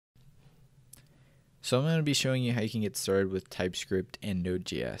So I'm going to be showing you how you can get started with TypeScript and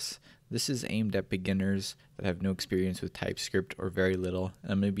Node.js. This is aimed at beginners that have no experience with TypeScript or very little.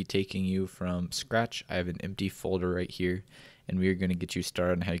 And I'm going to be taking you from scratch. I have an empty folder right here, and we are going to get you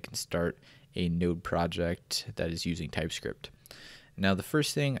started on how you can start a Node project that is using TypeScript. Now, the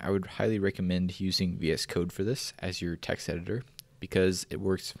first thing, I would highly recommend using VS Code for this as your text editor, because it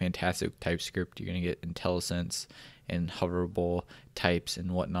works fantastic with TypeScript. You're going to get IntelliSense and hoverable types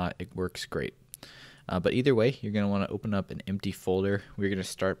and whatnot. It works great. But either way, you're going to want to open up an empty folder. We're going to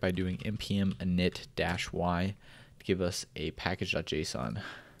start by doing npm init-y to give us a package.json.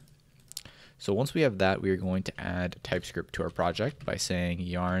 So once we have that, we are going to add TypeScript to our project by saying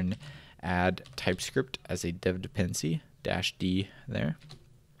yarn add TypeScript as a dev dependency -d there.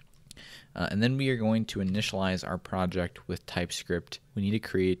 And then we are going to initialize our project with TypeScript. We need to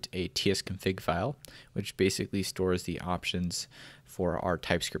create a tsconfig file, which basically stores the options for our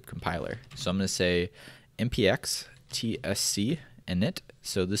TypeScript compiler. So I'm going to say npx tsc init.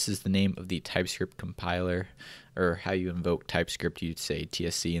 So this is the name of the TypeScript compiler, or how you invoke TypeScript. You'd say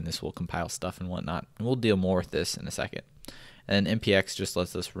tsc, and this will compile stuff and whatnot. And we'll deal more with this in a second. And then npx just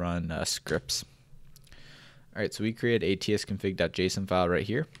lets us run scripts. All right, so we created a tsconfig.json file right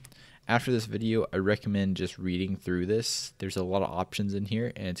here. After this video, I recommend just reading through this. There's a lot of options in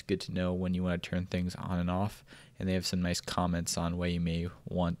here, and it's good to know when you want to turn things on and off. And they have some nice comments on why you may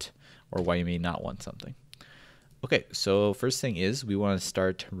want or why you may not want something. Okay, so first thing is we want to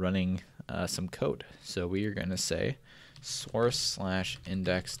start running some code. So we are going to say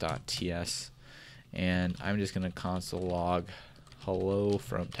source/index.ts, and I'm just going to console log hello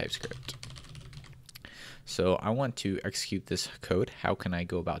from TypeScript. So I want to execute this code. How can I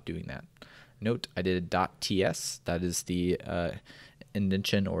go about doing that? Note, I did a .ts. That is the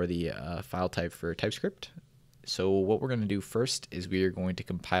indentation or the file type for TypeScript. So what we're going to do first is we are going to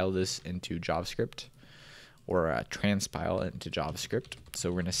compile this into JavaScript, or transpile it into JavaScript. So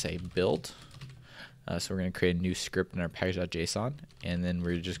we're going to say build. So we're going to create a new script in our package.json, and then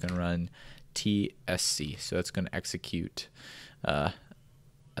we're just going to run tsc. So it's going to execute a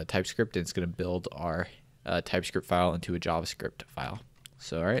TypeScript, and it's going to build our TypeScript file into a JavaScript file.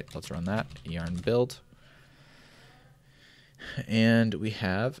 So all right, let's run that, yarn build. And we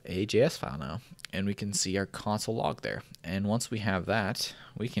have a JS file now, and we can see our console log there. And once we have that,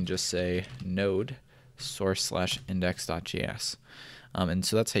 we can just say node source/index.js. And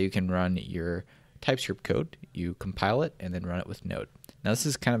so that's how you can run your TypeScript code. You compile it and then run it with Node. Now this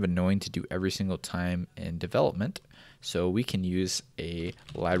is kind of annoying to do every single time in development, so we can use a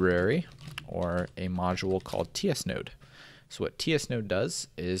library or a module called tsnode. So what tsnode does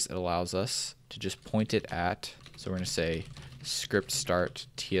is it allows us to just point it at, so we're going to say script start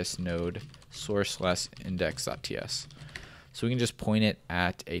tsnode source/index.ts. So we can just point it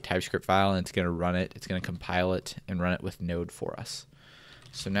at a TypeScript file, and it's going to run it, it's going to compile it and run it with Node for us.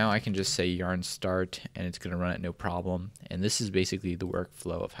 So now I can just say yarn start, and it's going to run it no problem. And this is basically the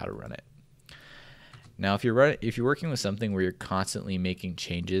workflow of how to run it. Now, if you're working with something where you're constantly making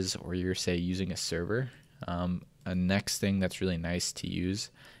changes, or you're, say, using a server, a next thing that's really nice to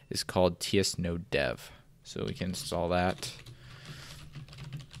use is called tsnode dev. So we can install that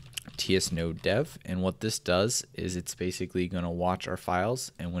tsnode dev, and what this does is it's basically going to watch our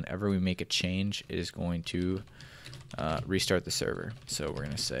files, and whenever we make a change, it is going to restart the server. So we're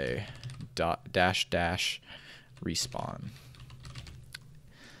going to say --respawn,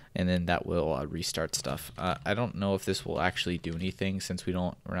 and then that will restart stuff. I don't know if this will actually do anything since we're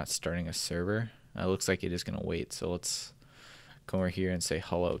not starting a server. It looks like it is going to wait. So let's come over here and say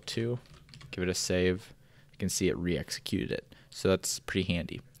hello to, give it a save. You can see it re-executed it. So that's pretty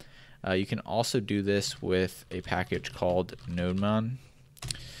handy. You can also do this with a package called nodemon,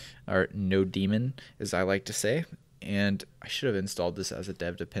 or nodedaemon, as I like to say. And I should have installed this as a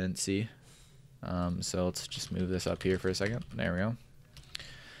dev dependency. So let's just move this up here for a second. There we go.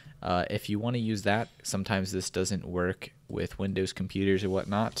 If you want to use that, sometimes this doesn't work with Windows computers or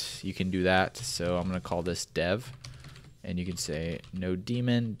whatnot. You can do that. So I'm going to call this dev, and you can say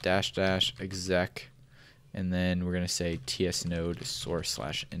nodedaemon --exec, and then we're going to say tsnode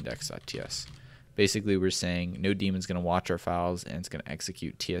source/index.ts. Basically, we're saying nodedaemon is going to watch our files, and it's going to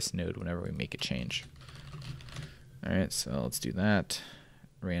execute tsnode whenever we make a change. All right, so let's do that.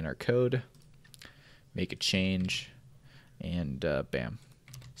 Ran our code, make a change, and bam.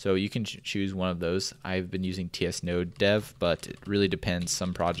 So you can choose one of those. I've been using tsnode dev, but it really depends.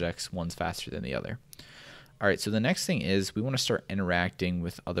 Some projects, one's faster than the other. All right, so the next thing is we want to start interacting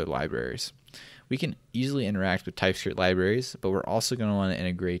with other libraries. We can easily interact with TypeScript libraries, but we're also going to want to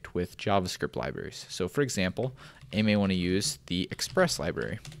integrate with JavaScript libraries. So for example, I may want to use the Express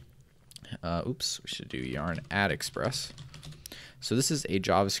library. Oops, we should do yarn add express. So this is a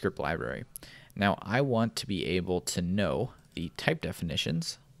JavaScript library. Now I want to be able to know the type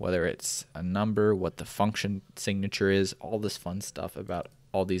definitions, whether it's a number, what the function signature is, all this fun stuff about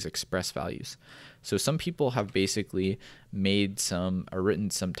all these express values. So some people have basically made some or written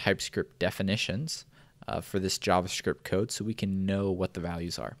some TypeScript definitions for this JavaScript code so we can know what the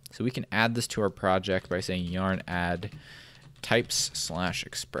values are. So we can add this to our project by saying yarn add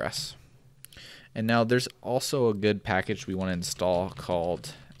types/express. And now there's also a good package we want to install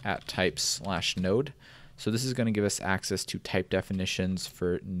called @types/node. So this is going to give us access to type definitions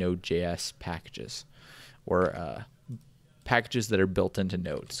for Node.js packages, or packages that are built into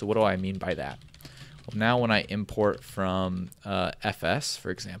Node. So what do I mean by that? Well, now when I import from FS,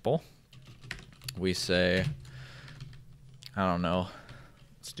 for example, we say, I don't know,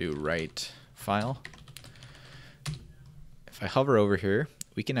 let's do write file. If I hover over here,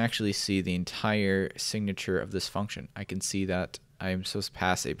 we can actually see the entire signature of this function. I can see that I'm supposed to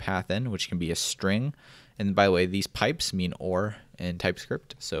pass a path in, which can be a string. And by the way, these pipes mean or in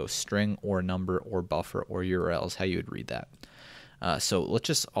TypeScript. So string or number or buffer or URL is how you would read that. So let's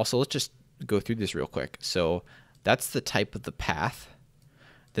just go through this real quick. So that's the type of the path.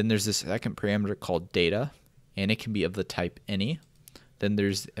 Then there's this second parameter called data, and it can be of the type any. Then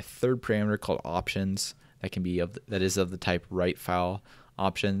there's a third parameter called options that can be that is of the type write file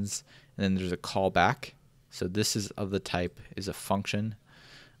options. And then there's a callback. So this is of the type is a function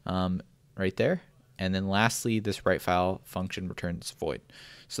right there. And then lastly, this write file function returns void.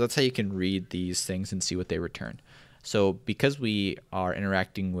 So that's how you can read these things and see what they return. So because we are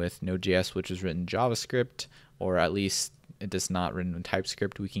interacting with Node.js, which is written in JavaScript, or at least it is not written in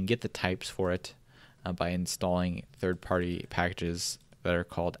TypeScript, we can get the types for it by installing third-party packages that are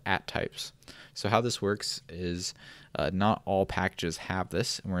called @types. So how this works is not all packages have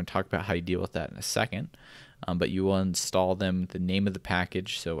this, and we're going to talk about how you deal with that in a second. But you will install them the name of the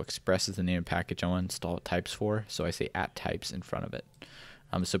package. So express is the name of the package I want to install types for. So I say @types in front of it.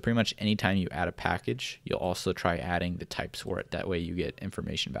 So pretty much anytime you add a package, you'll also try adding the types for it. That way you get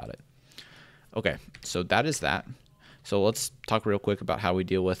information about it. Okay, so that is that. So let's talk real quick about how we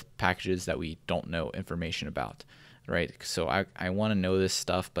deal with packages that we don't know information about. Right, so I want to know this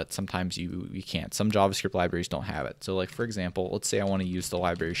stuff, but sometimes you can't. Some JavaScript libraries don't have it. So like for example, let's say I want to use the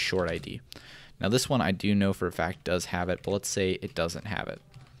library short ID. Now this one I do know for a fact does have it, but let's say it doesn't have it.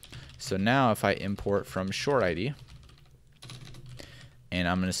 So now if I import from short ID, and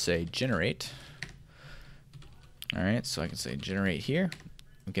I'm going to say generate. All right, so I can say generate here.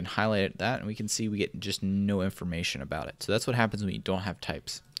 We can highlight that, and we can see we get just no information about it. So that's what happens when you don't have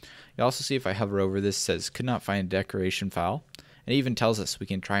types. You also see if I hover over this, it says could not find a decoration file. It even tells us we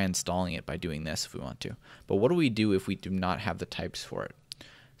can try installing it by doing this if we want to. But what do we do if we do not have the types for it?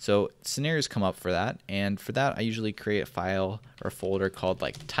 So scenarios come up for that, and for that I usually create a file or a folder called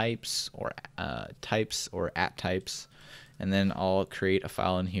like types or @types, and then I'll create a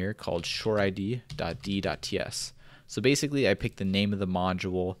file in here called shortid.d.ts. So basically I pick the name of the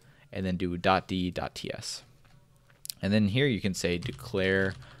module and then do .d.ts. And then here you can say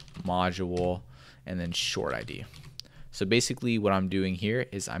declare module and then short ID. So basically what I'm doing here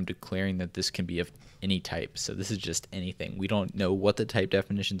is I'm declaring that this can be of any type. So this is just anything. We don't know what the type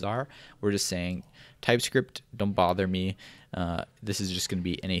definitions are. We're just saying TypeScript, don't bother me. This is just going to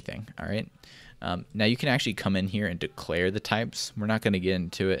be anything. All right. Now you can actually come in here and declare the types. We're not going to get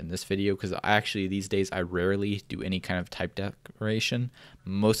into it in this video because actually these days I rarely do any kind of type declaration.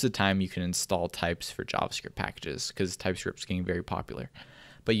 Most of the time you can install types for JavaScript packages because TypeScript is getting very popular.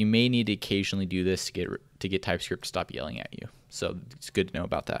 But you may need to occasionally do this to get TypeScript to stop yelling at you. So it's good to know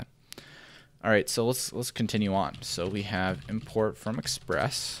about that. All right, so let's continue on. So we have import from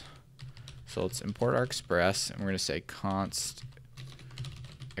Express. So let's import our Express, and we're going to say const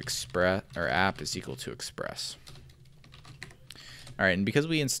express or app is equal to Express. All right, and because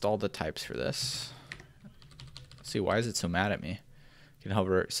we installed the types for this, let's see, why is it so mad at me? You can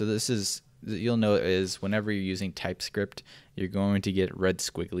hover. So this is, you'll know is whenever you're using TypeScript, you're going to get red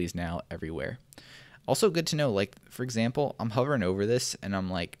squigglies now everywhere. Also good to know, like for example, I'm hovering over this and I'm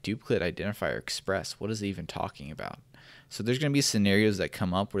like duplicate identifier express. What is it even talking about? So there's going to be scenarios that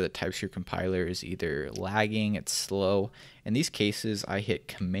come up where the TypeScript compiler is either lagging, it's slow. In these cases, I hit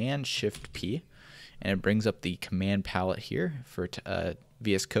Command Shift P, and it brings up the command palette here for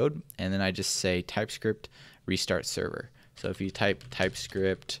VS Code, and then I just say TypeScript restart server. So if you type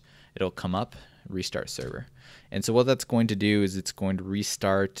TypeScript, it'll come up restart server. And so what that's going to do is it's going to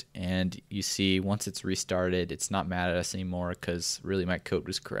restart, and you see once it's restarted, it's not mad at us anymore because really my code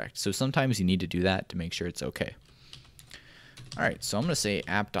was correct. So sometimes you need to do that to make sure it's okay. All right, so I'm going to say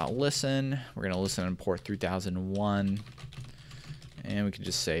app.listen. We're going to listen on port 3001. And we can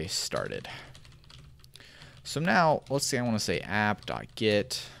just say started. So now, let's say I want to say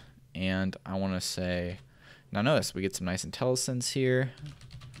app.get. And I want to say, now notice we get some nice IntelliSense here.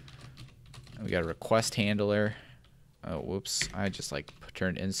 We got a request handler. Oh, whoops. I just like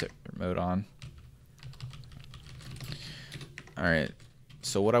turned insert mode on. All right.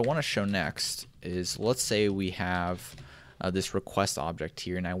 So what I want to show next is, let's say we have this request object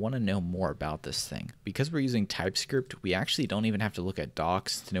here, and I want to know more about this thing. Because we're using TypeScript, we actually don't even have to look at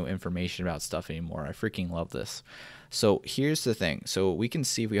docs to know information about stuff anymore. I freaking love this. So here's the thing. So we can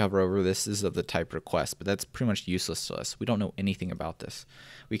see if we hover over this is of the type request, but that's pretty much useless to us. We don't know anything about this.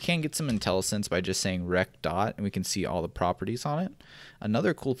 We can get some IntelliSense by just saying rec dot, and we can see all the properties on it.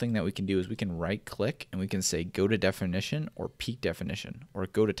 Another cool thing that we can do is we can right click and we can say go to definition or peak definition or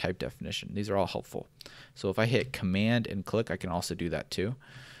go to type definition. These are all helpful. So if I hit command and click, I can also do that too.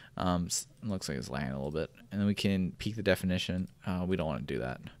 It looks like it's lagging a little bit. And then we can peak the definition. We don't want to do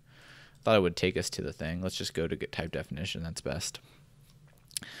that. Thought it would take us to the thing. Let's just go to get type definition. That's best.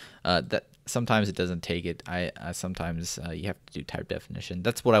 That sometimes it doesn't take it. Sometimes you have to do type definition.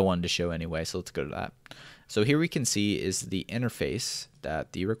 That's what I wanted to show anyway. So let's go to that. So here we can see is the interface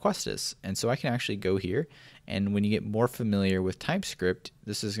that the request is. And so I can actually go here, and when you get more familiar with TypeScript,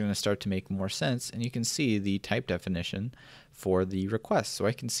 this is going to start to make more sense, and you can see the type definition for the request. So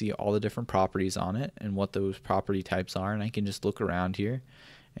I can see all the different properties on it and what those property types are, and I can just look around here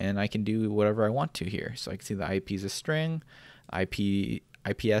and I can do whatever I want to here. So I can see the IP is a string,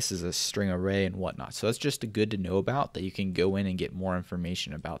 IPS is a string array, and whatnot. So that's just good to know about, that you can go in and get more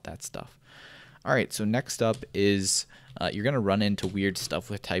information about that stuff. All right, so next up is you're going to run into weird stuff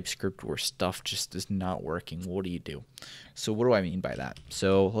with TypeScript where stuff just is not working. What do you do? So what do I mean by that?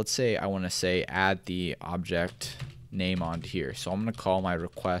 So let's say I want to say add the object name onto here. So I'm going to call my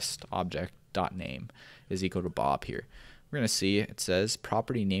request object.name is equal to Bob here. We're going to see it says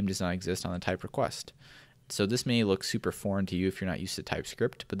property name does not exist on the type request. So this may look super foreign to you if you're not used to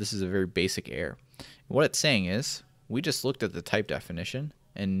TypeScript, but this is a very basic error. What it's saying is we just looked at the type definition,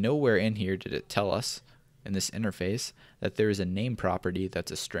 and nowhere in here did it tell us in this interface that there is a name property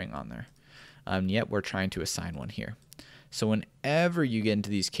that's a string on there. Yet we're trying to assign one here. So whenever you get into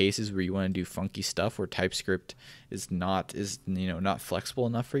these cases where you want to do funky stuff where TypeScript is not flexible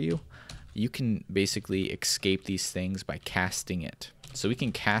enough for you, you can basically escape these things by casting it. So we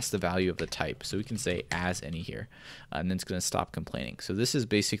can cast the value of the type. So we can say as any here, and then it's going to stop complaining. So this is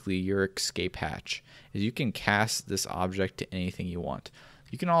basically your escape hatch, is you can cast this object to anything you want.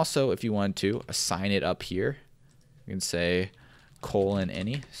 You can also, if you want to, assign it up here. You can say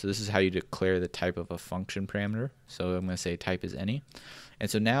 :any. So this is how you declare the type of a function parameter. So I'm going to say type is any. And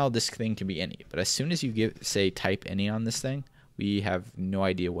so now this thing can be any. But as soon as you say type any on this thing, we have no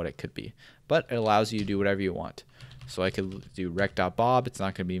idea what it could be. But it allows you to do whatever you want. So I could do rec.bob, it's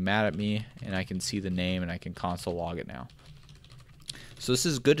not going to be mad at me, and I can see the name and I can console log it now. So this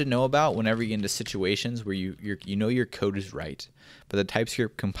is good to know about whenever you get into situations where you know your code is right, but the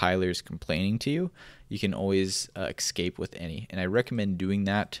TypeScript compiler is complaining to you. You can always escape with any. And I recommend doing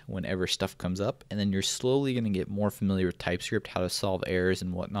that whenever stuff comes up, and then you're slowly going to get more familiar with TypeScript, how to solve errors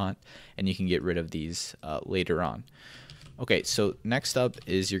and whatnot, and you can get rid of these later on. Okay, so next up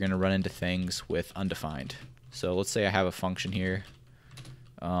is you're going to run into things with undefined. So let's say I have a function here.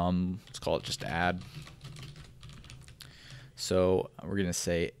 Let's call it just add. So we're going to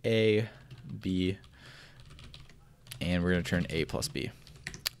say A, B, and we're going to turn A plus B.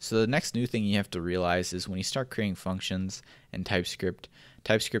 So the next new thing you have to realize is when you start creating functions in TypeScript,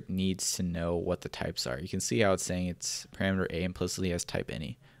 TypeScript needs to know what the types are. You can see how it's saying it's parameter A implicitly has type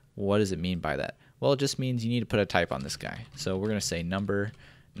any. What does it mean by that? Well, it just means you need to put a type on this guy. So we're going to say number.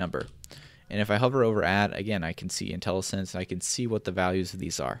 And if I hover over add, again, I can see IntelliSense, and I can see what the values of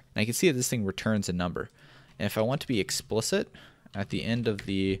these are. And I can see that this thing returns a number. And if I want to be explicit, at the end of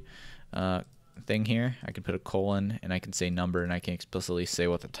the thing here, I can put a colon, and I can say number, and I can explicitly say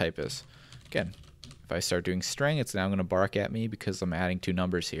what the type is. Again, if I start doing string, it's now going to bark at me because I'm adding two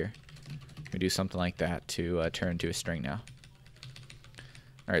numbers here. We do something like that to turn into a string now.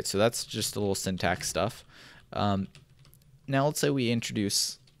 All right, so that's just a little syntax stuff. Now let's say we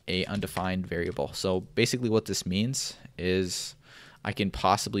introduce a undefined variable. So basically what this means is I can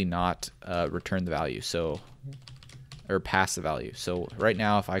possibly not return the value, or pass the value. So right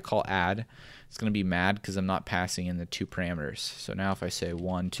now if I call add, it's going to be mad because I'm not passing in the two parameters. So now if I say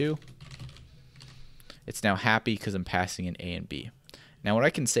 1, 2, it's now happy because I'm passing in A and B. Now what I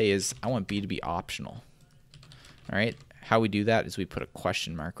can say is I want B to be optional. All right. how we do that is we put a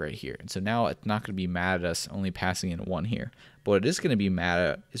question mark right here. And so now it's not going to be mad at us only passing in 1 here. But what it is going to be mad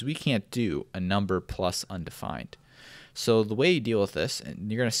at is we can't do a number plus undefined. So the way you deal with this,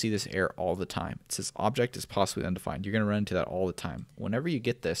 and you're going to see this error all the time. It says object is possibly undefined. You're going to run into that all the time. Whenever you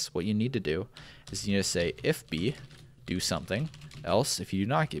get this, what you need to do is you need to say if B, do something else. If you do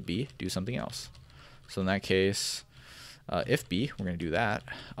not get B, do something else. So in that case, if B, we're going to do that.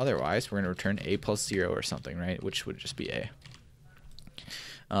 Otherwise, we're going to return A plus 0 or something, right? Which would just be A.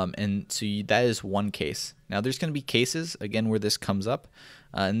 And so that is one case. Now there's going to be cases, again, where this comes up.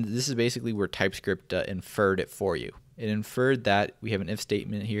 And this is basically where TypeScript inferred it for you. It inferred that we have an if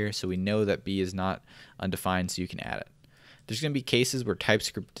statement here, so we know that B is not undefined, so you can add it. There's going to be cases where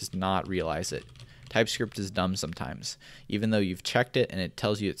TypeScript does not realize it. TypeScript is dumb sometimes. Even though you've checked it and it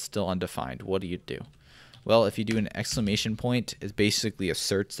tells you it's still undefined, what do? Well, if you do an exclamation point, it basically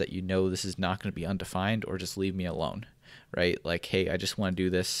asserts that you know this is not going to be undefined, or just leave me alone, right? Like, hey, I just want to do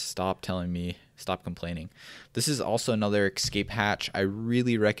this. Stop telling me, stop complaining. This is also another escape hatch. I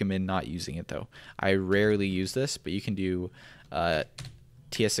really recommend not using it though. I rarely use this, but you can do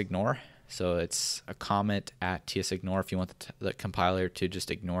tsignore. So it's a comment at tsignore if you want the compiler to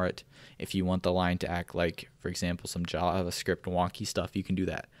just ignore it. If you want the line to act like, for example, some JavaScript wonky stuff, you can do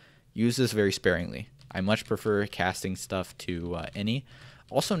that. Use this very sparingly. I much prefer casting stuff to any.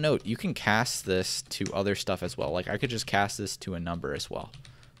 Also note, you can cast this to other stuff as well. Like I could just cast this to a number as well.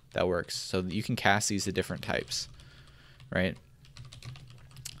 That works. So you can cast these to different types, right?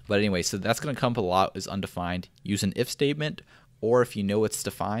 But anyway, so that's going to come up a lot is undefined. Use an if statement, or if you know it's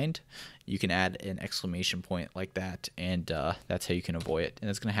defined, you can add an exclamation point like that, and that's how you can avoid it. And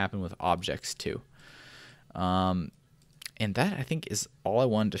it's going to happen with objects too. And that, I think, is all I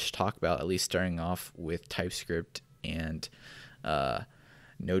wanted to talk about, at least starting off with TypeScript and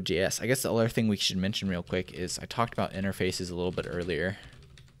Node.js. I guess the other thing we should mention real quick is I talked about interfaces a little bit earlier.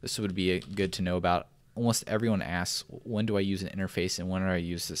 This would be good to know about. Almost everyone asks, when do I use an interface and when do I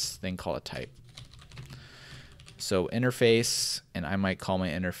use this thing called a type? So interface, and I might call my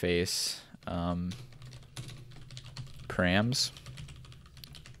interface params,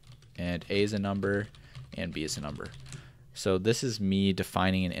 and A is a number and B is a number. So this is me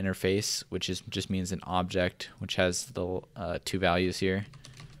defining an interface, which just means an object which has the 2 values here.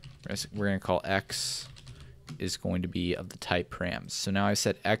 We're going to call x is going to be of the type params. So now I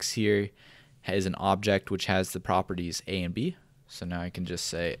said x here is an object which has the properties A and B. So now I can just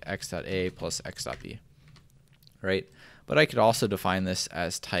say x.a plus x.b, right? But I could also define this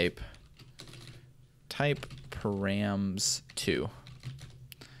as type params2,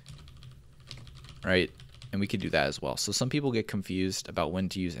 right? And we could do that as well. So some people get confused about when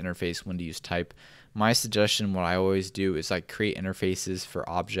to use interface, when to use type. My suggestion, what I always do is I create interfaces for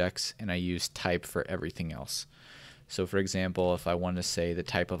objects and I use type for everything else. So for example, if I want to say the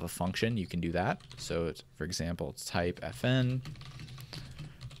type of a function, you can do that. So it's, for example, it's type fn.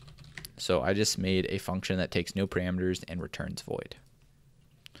 So I just made a function that takes no parameters and returns void.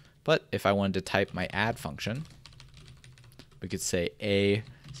 But if I wanted to type my add function, we could say a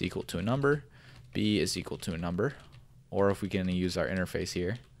is equal to a number, b is equal to a number, or if we can use our interface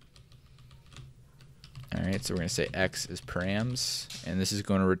here. All right, so we're going to say x is params, and this is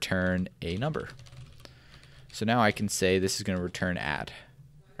going to return a number. So now I can say this is going to return add,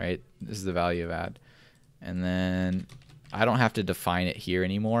 right? This is the value of add. And then I don't have to define it here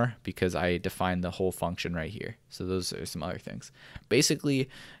anymore because I defined the whole function right here. So those are some other things. Basically,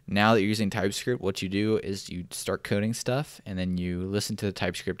 now that you're using TypeScript, what you do is you start coding stuff and then you listen to the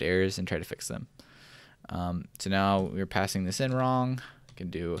TypeScript errors and try to fix them. So now we're passing this in wrong. I can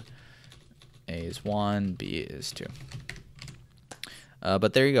do A is 1, B is 2.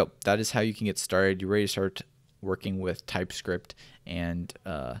 But there you go. That is how you can get started. You're ready to start working with TypeScript and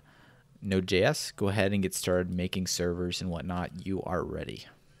Node.js. Go ahead and get started making servers and whatnot. You are ready.